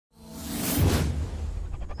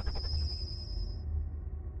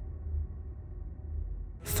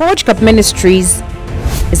Forge Cup Ministries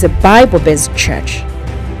is a Bible-based church.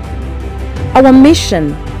 Our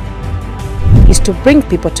mission is to bring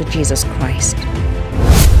people to Jesus Christ.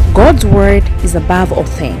 God's word is above all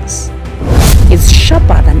things. It's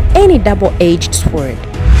sharper than any double-edged sword,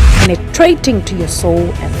 penetrating to your soul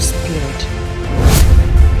and spirit.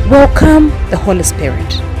 Welcome the Holy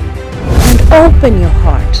Spirit and open your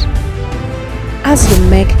heart as you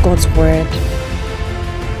make God's word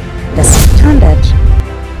the standard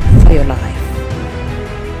for your life.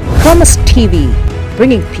 Promise TV,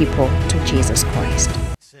 bringing people to Jesus Christ.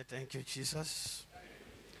 Say thank you, Jesus,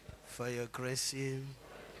 for your grace,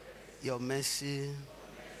 your mercy,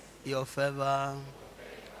 your favor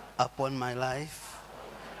upon my life.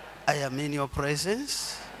 I am in your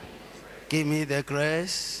presence. Give me the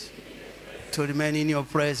grace to remain in your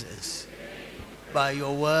presence by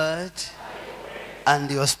your word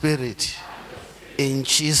and your spirit. In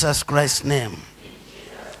Jesus Christ's name.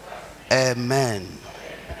 Amen.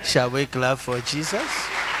 Shall we clap for Jesus?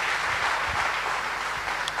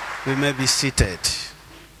 We may be seated.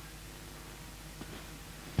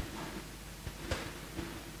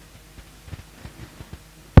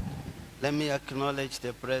 Let me acknowledge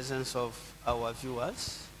the presence of our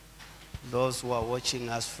viewers, those who are watching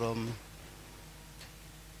us from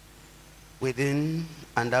within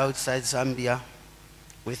and outside Zambia.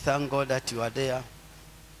 We thank God that you are there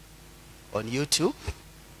on YouTube,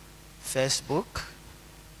 Facebook.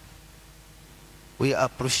 We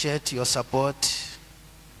appreciate your support.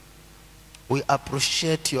 We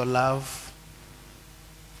appreciate your love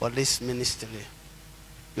for this ministry.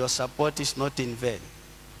 Your support is not in vain.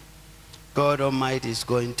 God Almighty is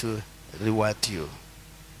going to reward you.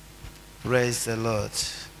 Praise the Lord.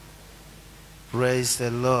 Praise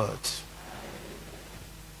the Lord.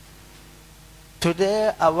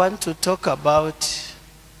 Today I want to talk about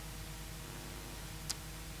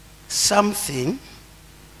something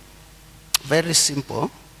very simple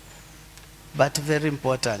but very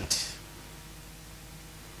important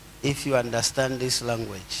if you understand this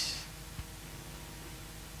language.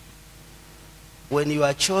 When you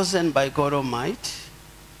are chosen by God Almighty,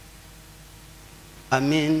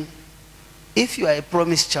 if you are a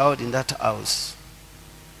promised child in that house,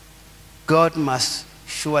 God must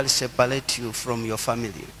surely separate you from your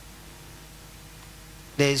family.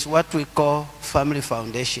 There is what we call family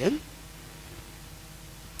foundation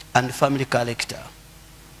and family character.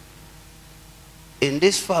 In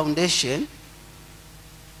this foundation,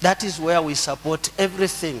 that is where we support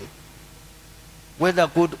everything, whether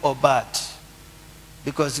good or bad,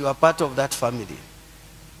 because you are part of that family.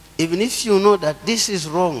 Even if you know that this is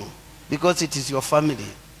wrong, because it is your family,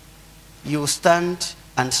 you stand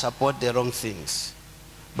and support the wrong things.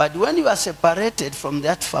 But when you are separated from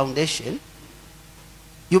that foundation,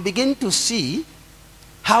 you begin to see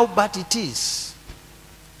how bad it is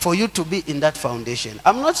for you to be in that foundation.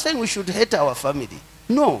 I'm not saying we should hate our family.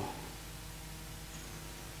 No.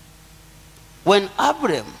 When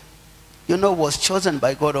Abraham, was chosen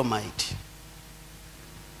by God Almighty,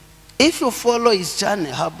 if you follow his journey,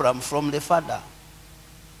 Abraham, from the father,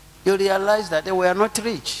 you realize that they were not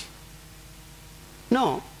rich.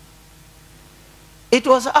 No. It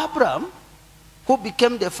was Abraham who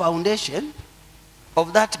became the foundation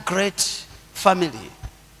of that great family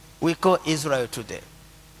we call Israel today.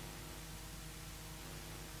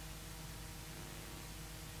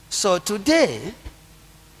 So today,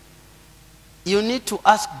 you need to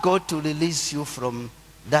ask God to release you from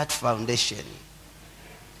that foundation.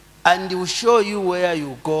 And he will show you where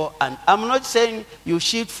you go. And I'm not saying you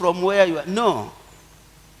shift from where you are. No.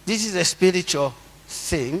 This is a spiritual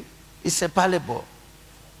thing. It's a parable.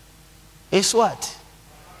 It's what?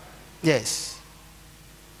 Yes.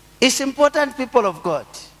 It's important, people of God.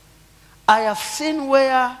 I have seen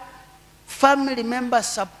where family members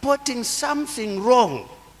supporting something wrong,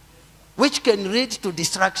 which can lead to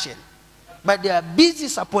distraction, but they are busy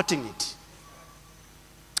supporting it.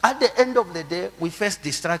 At the end of the day, we face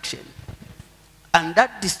distraction, and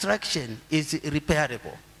that distraction is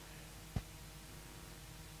irreparable.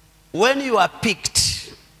 When you are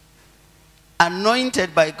picked,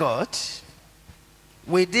 anointed by God,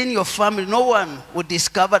 within your family, no one will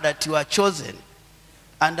discover that you are chosen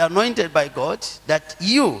and anointed by God, that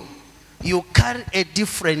you carry a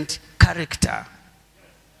different character,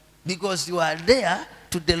 because you are there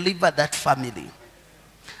to deliver that family.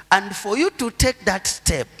 And for you to take that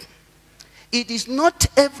step, it is not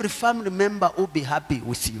every family member who will be happy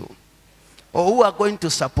with you or who are going to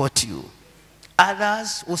support you.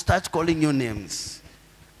 Others will start calling you names.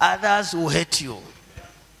 Others will hate you.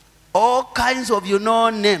 All kinds of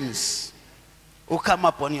names will come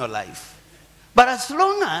upon your life. But as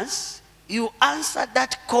long as you answer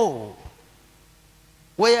that call,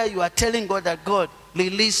 where you are telling God that, God,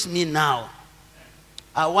 release me now.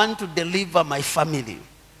 I want to deliver my family.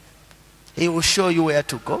 He will show you where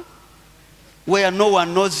to go. Where no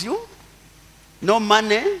one knows you. No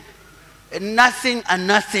money. Nothing and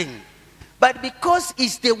nothing. But because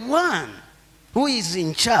he's the one who is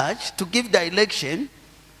in charge to give direction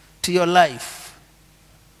to your life,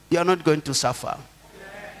 you are not going to suffer.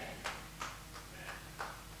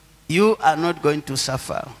 You are not going to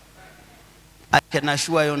suffer. I can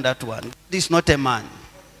assure you on that one. This is not a man.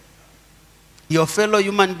 Your fellow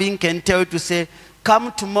human being can tell you to say,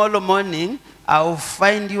 come tomorrow morning, I will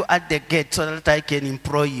find you at the gate so that I can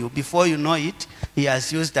employ you. Before you know it, he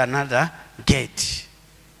has used another gate.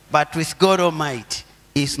 But with God Almighty,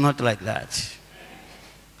 it's not like that.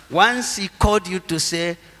 Once he called you to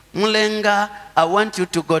say, Mulenga, I want you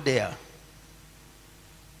to go there.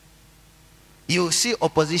 You see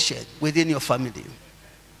opposition within your family.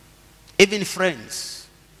 Even friends.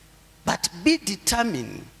 But be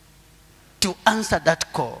determined to answer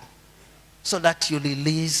that call so that you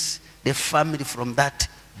release the family from that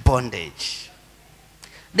bondage.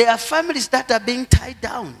 There are families that are being tied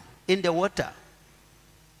down in the water.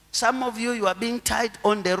 Some of you are being tied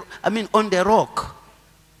on the rock.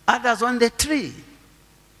 Others on the tree.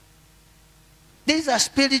 These are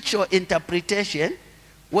spiritual interpretation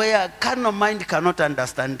where a carnal mind cannot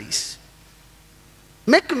understand this.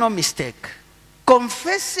 Make no mistake.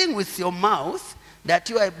 Confessing with your mouth that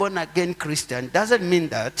you are a born-again Christian doesn't mean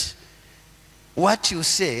that what you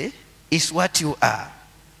say is what you are.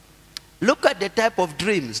 Look at the type of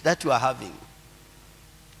dreams that you are having.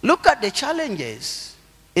 Look at the challenges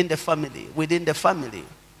in the family, within the family,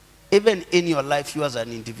 even in your life, you as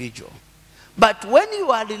an individual. But when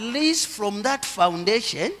you are released from that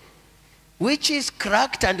foundation, which is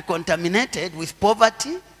cracked and contaminated with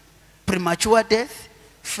poverty, premature death,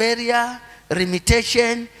 failure,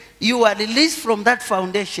 limitation, you are released from that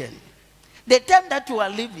foundation. The time that you are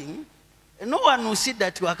living, no one will see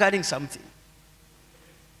that you are carrying something.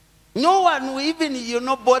 No one will even,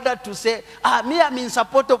 bother to say, me, I'm in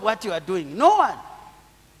support of what you are doing. No one.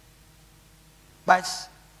 But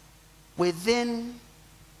within,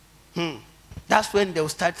 that's when they'll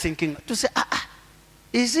start thinking, to say,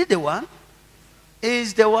 is he the one? He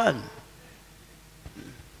is the one.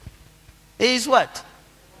 He is what?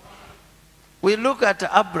 We look at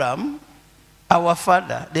Abraham, our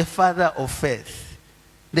father, the father of faith.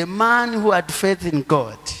 The man who had faith in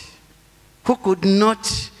God, who could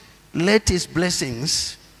not let his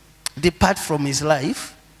blessings depart from his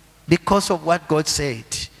life because of what God said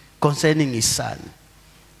concerning his son.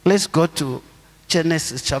 Let's go to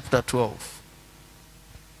Genesis chapter 12.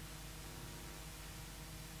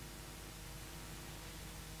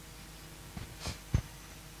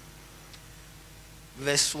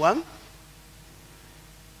 Verse 1.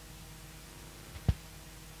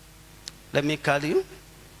 Let me call you.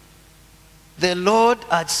 The Lord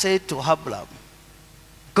had said to Abraham,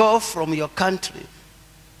 go from your country,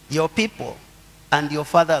 your people, and your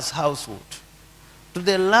father's household to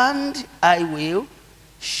the land I will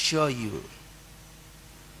show you.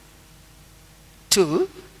 2,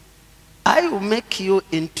 I will make you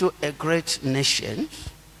into a great nation.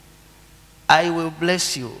 I will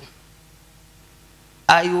bless you.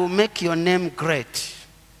 I will make your name great,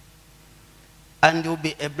 and you'll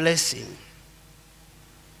be a blessing.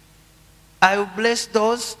 I will bless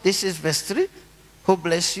those, this is verse 3, who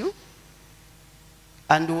bless you,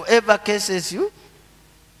 and whoever curses you,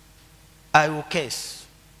 I will curse.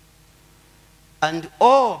 And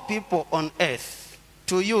all people on earth,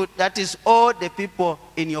 to you, that is all the people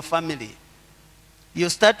in your family. You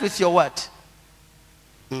start with your what?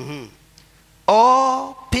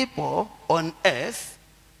 All people on earth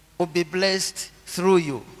will be blessed through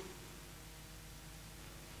you.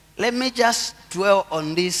 Let me just dwell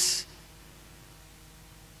on this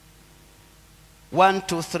 1,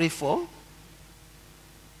 2, 3, 4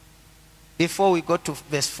 before we go to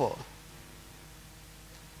verse 4.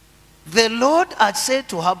 The Lord had said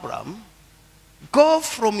to Abraham, go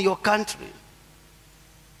from your country,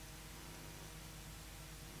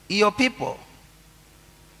 your people,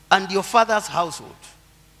 and your father's household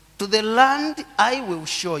to the land I will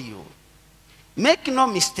show you. Make no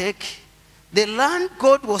mistake, the land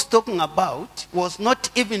God was talking about was not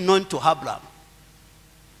even known to Abraham.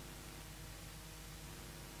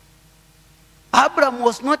 Abraham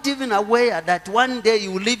was not even aware that one day he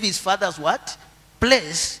will leave his father's what?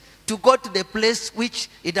 Place to go to the place which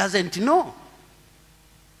he doesn't know.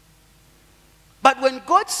 But when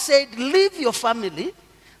God said, leave your family,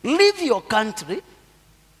 leave your country,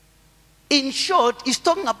 in short, is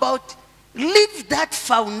talking about leave that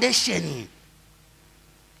foundation.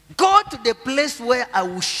 Go to the place where I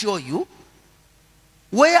will show you,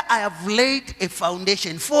 where I have laid a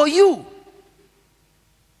foundation for you.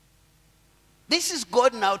 This is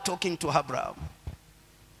God now talking to Abraham.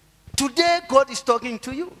 Today, God is talking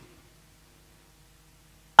to you.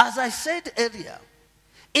 As I said earlier,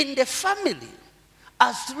 in the family,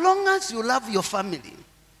 as long as you love your family,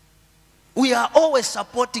 we are always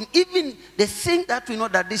supporting even the thing that we know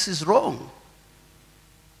that this is wrong.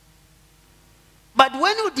 But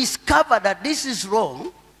when you discover that this is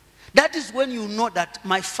wrong, that is when you know that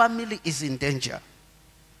my family is in danger.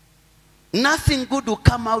 Nothing good will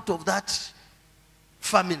come out of that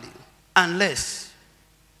family unless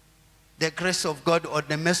the grace of God or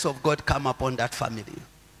the mercy of God come upon that family.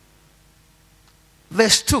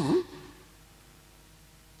 Verse 2,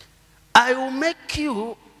 I will make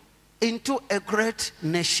you into a great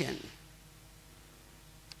nation,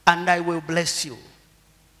 and I will bless you.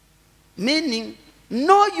 Meaning,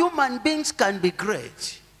 no human beings can be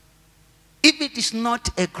great if it is not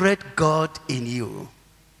a great God in you.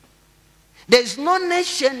 There is no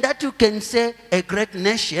nation that you can say a great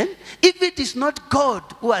nation if it is not God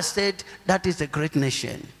who has said that is a great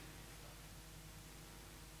nation.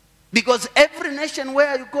 Because every nation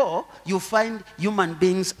where you go, you find human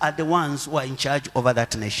beings are the ones who are in charge over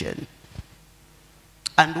that nation.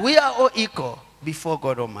 And we are all equal before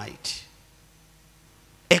God Almighty.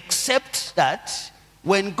 Except that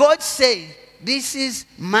when God says, this is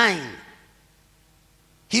mine,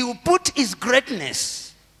 he will put his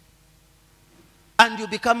greatness and you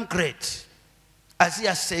become great. As he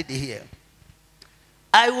has said here,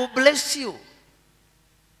 I will bless you.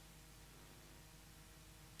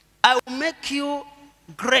 I will make you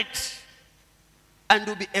great and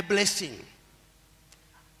will be a blessing.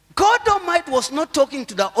 God Almighty was not talking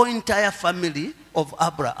to the whole entire family of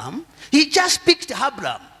Abraham. He just picked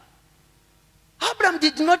Abraham. Abraham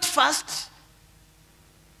did not fast.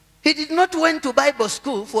 He did not went to Bible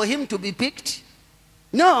school for him to be picked.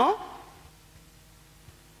 No.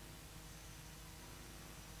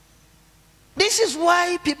 This is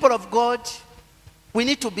why, people of God, we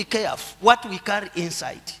need to be careful what we carry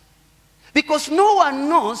inside. Because no one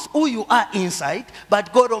knows who you are inside,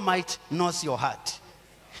 but God Almighty knows your heart.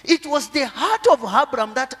 It was the heart of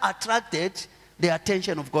Abraham that attracted the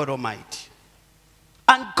attention of God Almighty.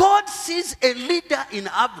 And God sees a leader in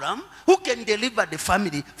Abraham who can deliver the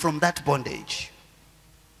family from that bondage.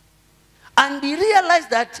 And he realized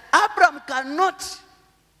that Abraham cannot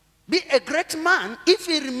be a great man if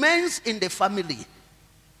he remains in the family.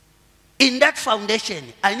 In that foundation,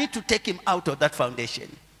 I need to take him out of that foundation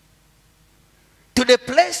to the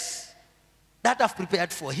place that I've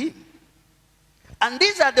prepared for him. And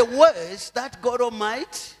these are the words that God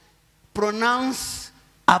Almighty pronounced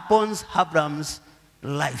upon Abraham's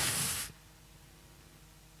life.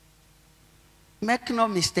 Make no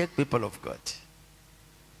mistake, people of God.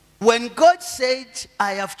 When God said,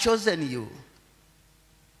 I have chosen you,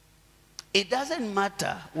 it doesn't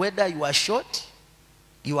matter whether you are short,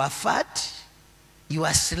 you are fat, you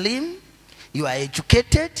are slim, you are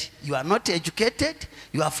educated, you are not educated,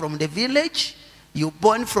 you are from the village, you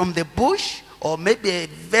born from the bush, or maybe a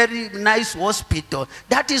very nice hospital.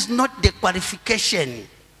 That is not the qualification.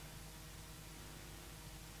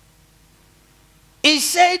 He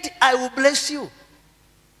said, I will bless you.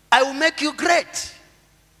 I will make you great.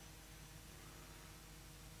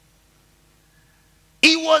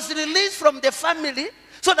 He was released from the family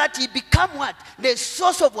so that he become what? The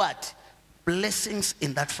source of what? Blessings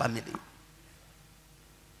in that family.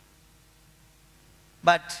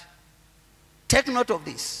 But take note of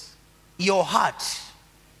this. Your heart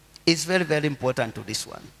is very, very important to this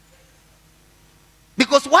one.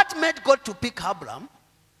 Because what made God to pick Abraham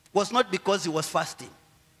was not because he was fasting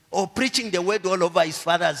or preaching the word all over his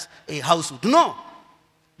father's household. No,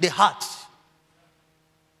 the heart.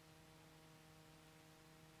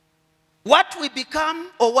 What we become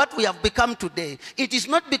or what we have become today, it is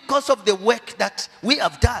not because of the work that we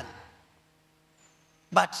have done,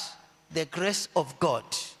 but the grace of God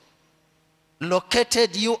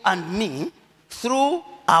located you and me through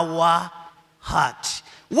our heart.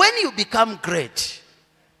 When you become great,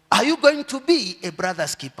 are you going to be a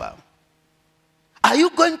brother's keeper? Are you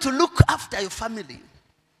going to look after your family?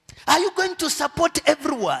 Are you going to support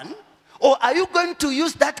everyone? Or are you going to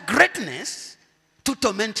use that greatness to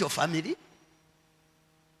torment your family?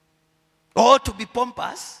 Or to be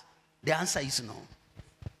pompous? The answer is no.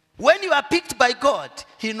 When you are picked by God,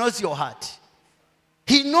 he knows your heart.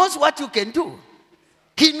 He knows what you can do.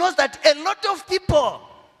 He knows that a lot of people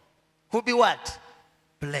will be what?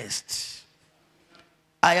 Blessed.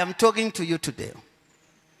 I am talking to you today.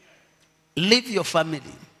 Leave your family.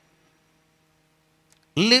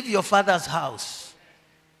 Leave your father's house.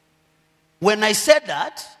 When I said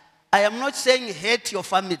that, I am not saying hate your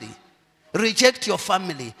family, reject your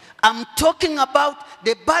family. I'm talking about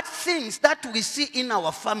the bad things that we see in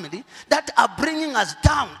our family that are bringing us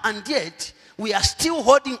down, and yet we are still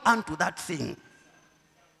holding on to that thing.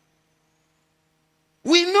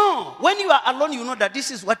 We know, when you are alone, you know that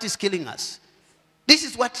this is what is killing us. This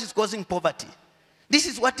is what is causing poverty. This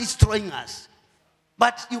is what is destroying us.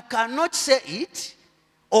 But you cannot say it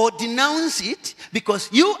or denounce it because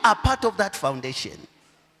you are part of that foundation.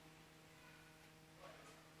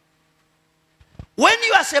 When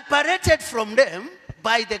you are separated from them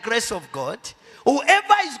by the grace of God,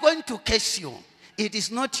 whoever is going to curse you, it is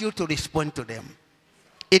not you to respond to them.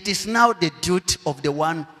 It is now the duty of the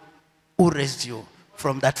one who raised you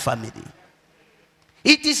from that family.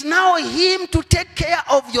 It is now him to take care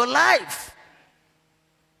of your life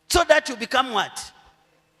so that you become what?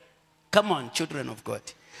 Come on, children of God.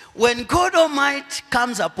 When God Almighty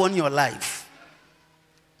comes upon your life,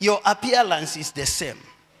 your appearance is the same.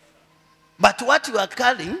 But what you are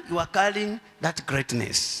carrying that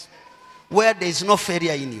greatness. Where there is no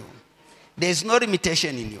failure in you. There is no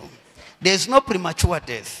limitation in you. There is no premature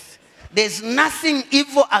death. There is nothing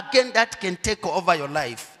evil again that can take over your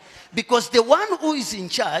life. Because the one who is in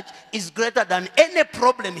charge is greater than any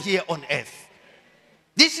problem here on earth.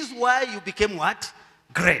 This is why you became what?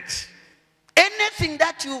 Great. Anything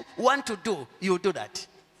that you want to do, you do that.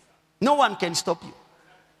 No one can stop you.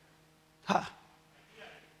 Huh.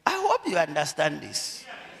 I hope you understand this.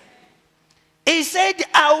 He said,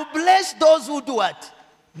 I will bless those who do what?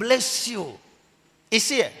 Bless you. It's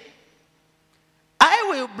here. I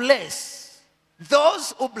will bless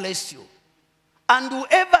those who bless you. And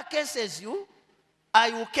whoever curses you, I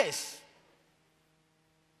will curse.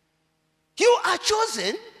 You are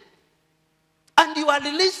chosen and you are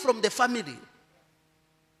released from the family.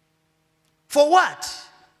 For what?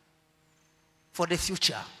 For the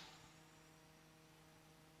future.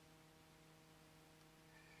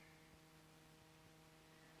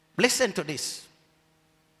 Listen to this.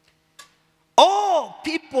 All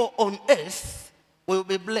people on earth will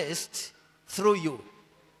be blessed through you.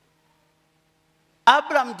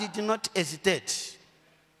 Abraham did not hesitate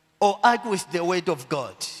or argue with the word of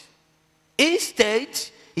God. Instead,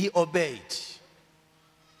 he obeyed.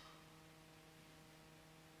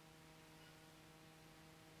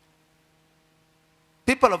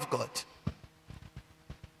 People of God,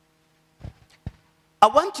 I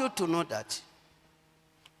want you to know that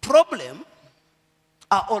problems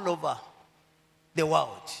are all over the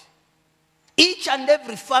world. Each and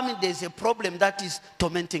every family, there's a problem that is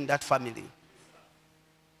tormenting that family.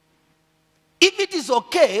 If it is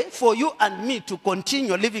okay for you and me to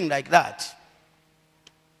continue living like that,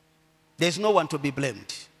 there's no one to be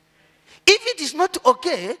blamed. If it is not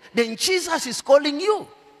okay, then Jesus is calling you.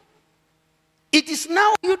 It is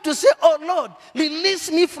now you to say, oh Lord, release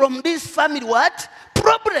me from this family what?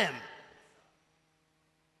 Problem.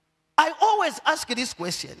 I always ask this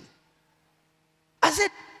question. I said,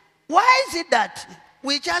 why is it that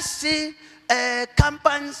we just see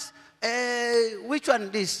companies, which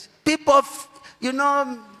one this? People,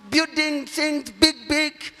 building things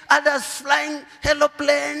big, others flying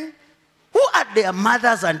aeroplane. Who are their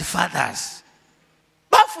mothers and fathers?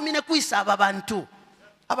 Bafumine kuisa ababantu.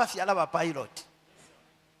 Abafyala ba pilot.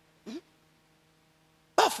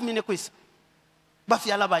 Bafumine kuisa.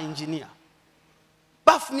 Bafyala ba engineer.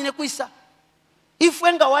 Bafumine kuisa.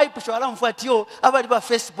 Ifwenga waipu shwala mfuatio abali ba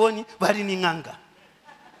firstborn bali ninganga.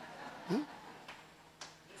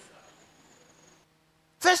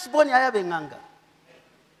 Firstborn ayabe nganga.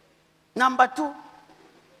 Number 2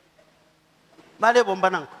 bale bomba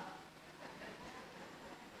nanko.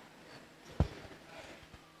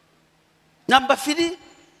 Number 3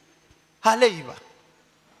 haleiba.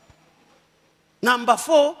 Number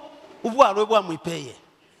 4 ubwalwe bwa mwipeye.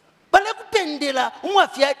 Bale kupendela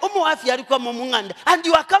umuafya alikuwa mumunganda and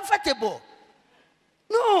you are comfortable.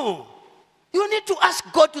 No. You need to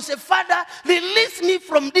ask God to say, Father, release me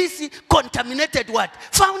from this contaminated what?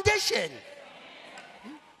 Foundation.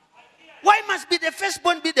 Why must be the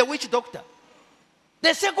firstborn be the witch doctor?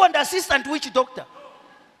 The second assistant witch doctor?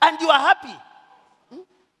 And you are happy?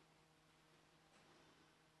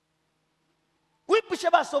 We push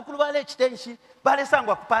about so cool extension,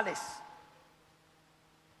 Balesangwa Palace.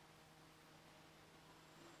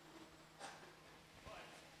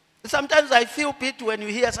 Sometimes I feel pity when you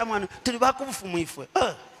hear someone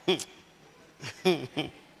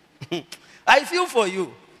I feel for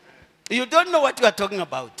you. You don't know what you are talking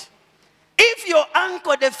about. If your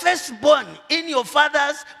uncle, the firstborn in your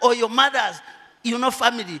father's or your mother's,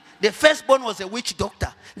 family, the firstborn was a witch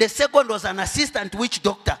doctor. The second was an assistant witch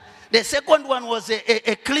doctor. The second one was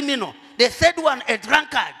a criminal. The third one, a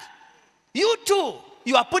drunkard. You too,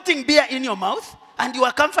 you are putting beer in your mouth and you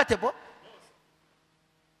are comfortable.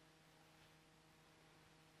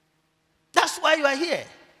 That's why you are here.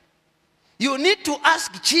 You need to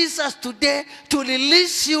ask Jesus today to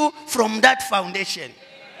release you from that foundation.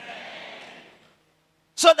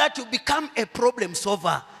 So that you become a problem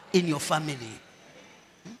solver in your family.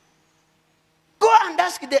 Go and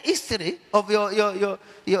ask the history of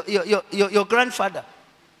your grandfather.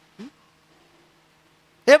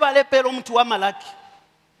 Ebale pero mtu wa malaki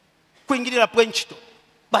kuingirira pwenchito.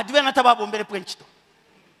 But we not ababombere pwenchito.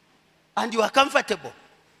 And you are comfortable.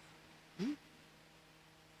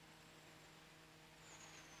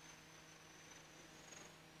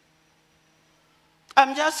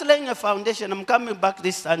 I'm just laying a foundation. I'm coming back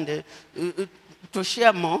this Sunday to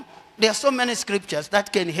share more. There are so many scriptures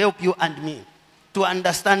that can help you and me to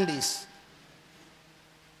understand this.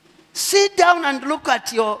 Sit down and look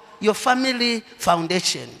at your family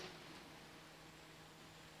foundation.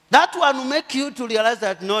 That one will make you to realize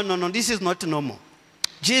that no, this is not normal.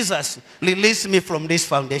 Jesus released me from this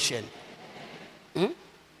foundation.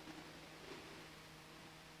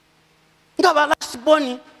 Ngaba last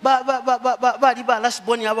boni ba last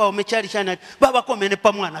boni aba omechari chana baba komene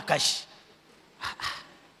pamwana kashi.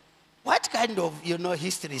 What kind of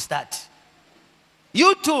history is that?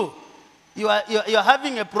 You too, you are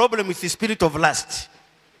having a problem with the spirit of lust.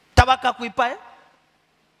 Tabaka kuipae?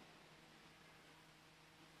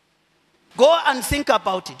 Go and think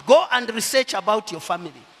about it. Go and research about your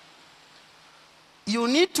family. You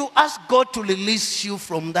need to ask God to release you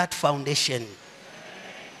from that foundation.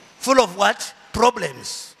 Full of what?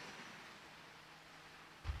 Problems.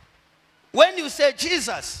 When you say,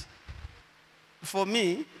 Jesus, for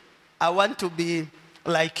me, I want to be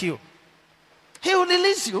like you. He will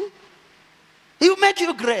release you. He will make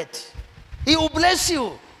you great. He will bless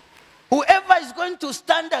you. Whoever is going to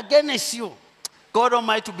stand against you, God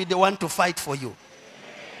Almighty will be the one to fight for you.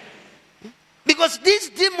 Because these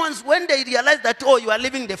demons, when they realize that, you are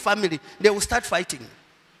leaving the family, they will start fighting.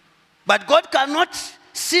 But God cannot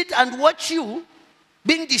sit and watch you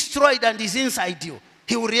being destroyed and is inside you.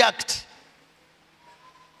 He will react.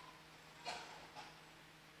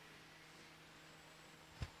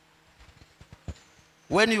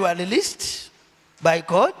 When you are released by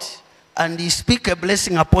God and He speaks a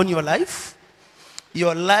blessing upon your life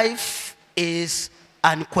is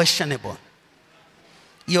unquestionable.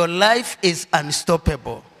 Your life is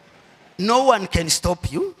unstoppable. No one can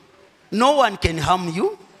stop you. No one can harm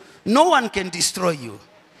you. No one can destroy you.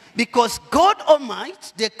 Because God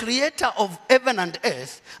Almighty, the creator of heaven and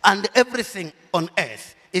earth and everything on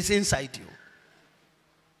earth, is inside you.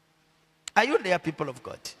 Are you there, people of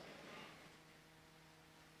God?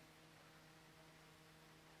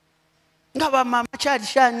 Ngaba mama chali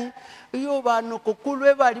shani yo bano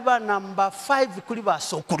kokulwe bali ba number 5 kuli ba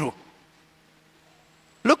sokuru.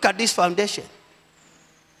 Look at this foundation.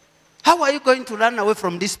 How are you going to run away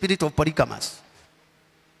from this spirit of polygamous?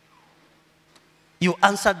 You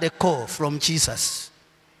answered the call from Jesus.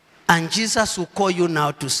 And Jesus will call you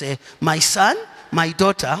now to say, my son, my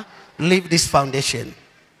daughter, leave this foundation.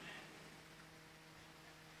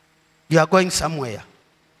 You are going somewhere.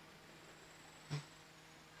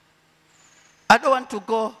 I don't want to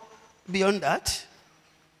go beyond that.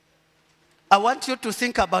 I want you to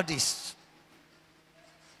think about this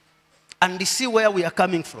and see where we are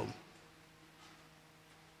coming from.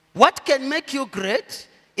 What can make you great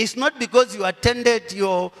is not because you attended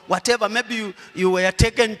your whatever. Maybe you were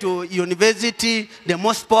taken to university, the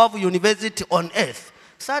most powerful university on earth.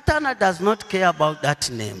 Satan does not care about that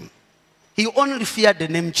name. He only feared the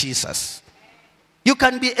name Jesus. You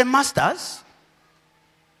can be a master's,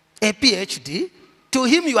 a PhD. To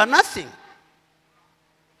him, you are nothing.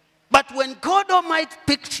 But when God Almighty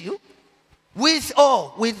picked you, with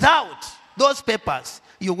or without those papers,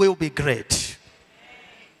 you will be great.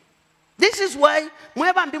 This is why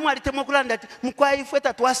mweba mbi mwalitemokula ndati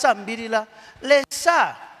mkwaifueta twasambirila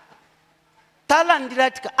lesa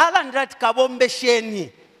alandiratika bombe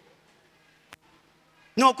sheni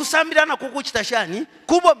no kusambira na kukuchita shani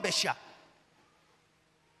kubombesha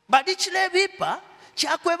badichile bipa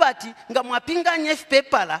chakwe bati nga mwapinganye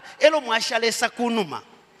pepala elo mwashalesa kunuma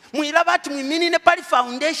mwira bati mwiminine pali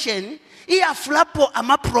foundation iya flapo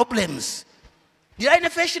ama problems dira ine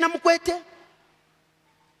feshi na mkwete.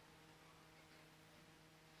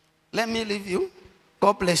 Let me leave you.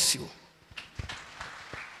 God bless you.